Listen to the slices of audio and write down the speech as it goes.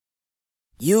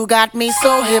You got me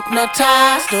so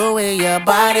hypnotized, the way your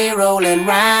body rolling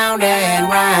round and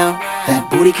round.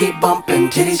 That booty keep bumping,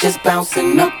 titties just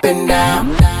bouncing up and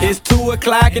down. It's 2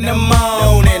 o'clock in the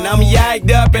morning, I'm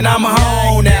yiked up and I'm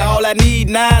home now. All I need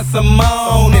now is some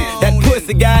moaning. That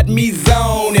pussy got me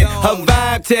zoning. Her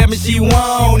vibe tell me she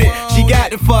want it. She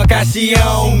got the fuck how she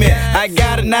own me. I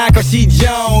got a knock cause she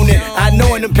joning. I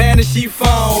know in the panties she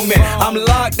foaming. I'm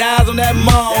locked eyes on that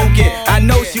monkey. I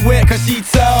know she wet cause she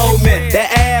told me.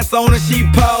 That ass on her she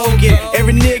poking.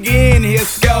 Every nigga in here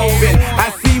scoping.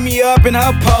 I see me up in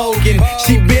her poking.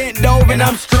 She bent over and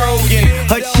I'm stroking.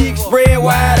 Her cheeks spread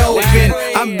wide open.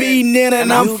 I'm beating in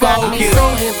and I'm focused. You got me so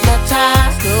focused.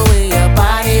 hypnotized, the way your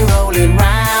body rolling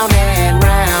round and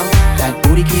round. That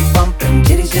booty keep bumping,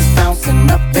 titties just bouncing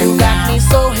up and down. You got me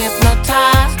so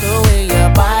hypnotized, the way your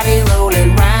body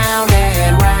rolling round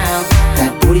and round.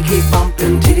 That booty keep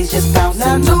bumping, titties just bouncing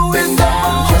up and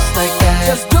down. Just like that.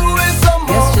 Just do it some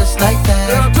more. Yes, just like that.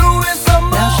 Girl, do it some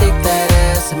more. Now shake that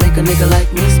ass and make a nigga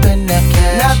like me spend that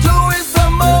cash. Now do it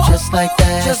some more. Just like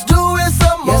that. Just do it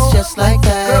some more. Yes, just like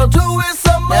that. Girl, do it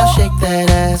some more. Now shake that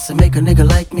ass and make a nigga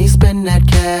like me spend that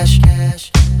cash.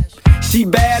 She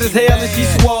bad as hell and she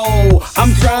swole.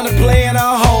 I'm trying to play in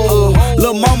her hole.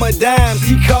 Lil' mama dime,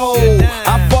 she cold.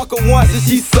 I fuck her once and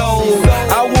she sold.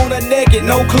 I want her naked,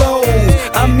 no clothes.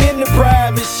 I'm in the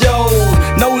private shows.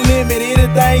 No limit,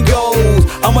 anything goes.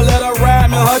 I'ma let her ride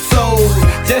me on her toes.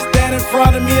 Just stand in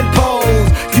front of me and pose.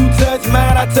 You touch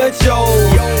mine, I touch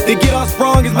yours. To get her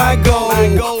sprung is my goal.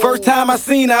 First time I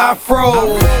seen her, I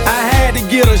froze. I had to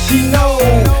get her, she know.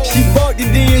 She bucked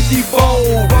and then she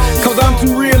fold. Cause I'm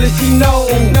too real and she know.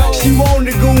 She want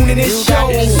the goon and it You got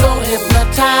me shows. so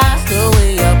hypnotized, the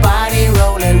way your body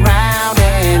rolling round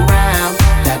and round.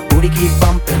 That booty keep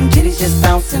bumping, titties just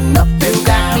bouncing up and down. You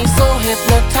got me so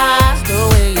hypnotized, the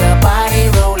way your body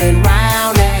rolling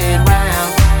round and round.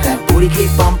 That booty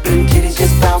keep bumping, titties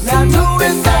just bouncing up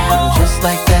and down. Just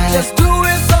like that. Just do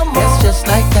it some more. Yes, just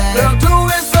like that. Girl, do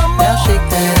it some more. Now shake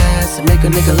that ass and make a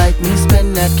nigga like me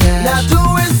spend that cash. Now do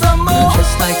it some more.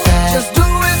 Just like that. Just do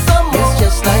it some more. Yes,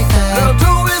 just like that. Girl,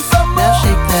 do it some more. Now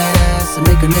shake that ass and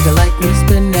make a nigga like me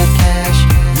spend that cash.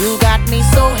 You got me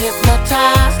so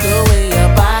hypnotized, the way your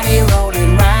body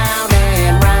rolling round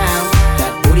and round.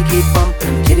 That booty keep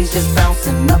bumping, titties just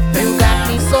bouncing up and down. You got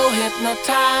me so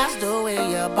hypnotized, the way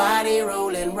your body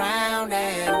rolling round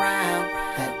and round.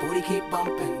 That booty keep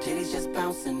bumping, titties just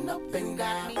bouncing up and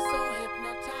down. Me so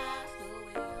hypnotized.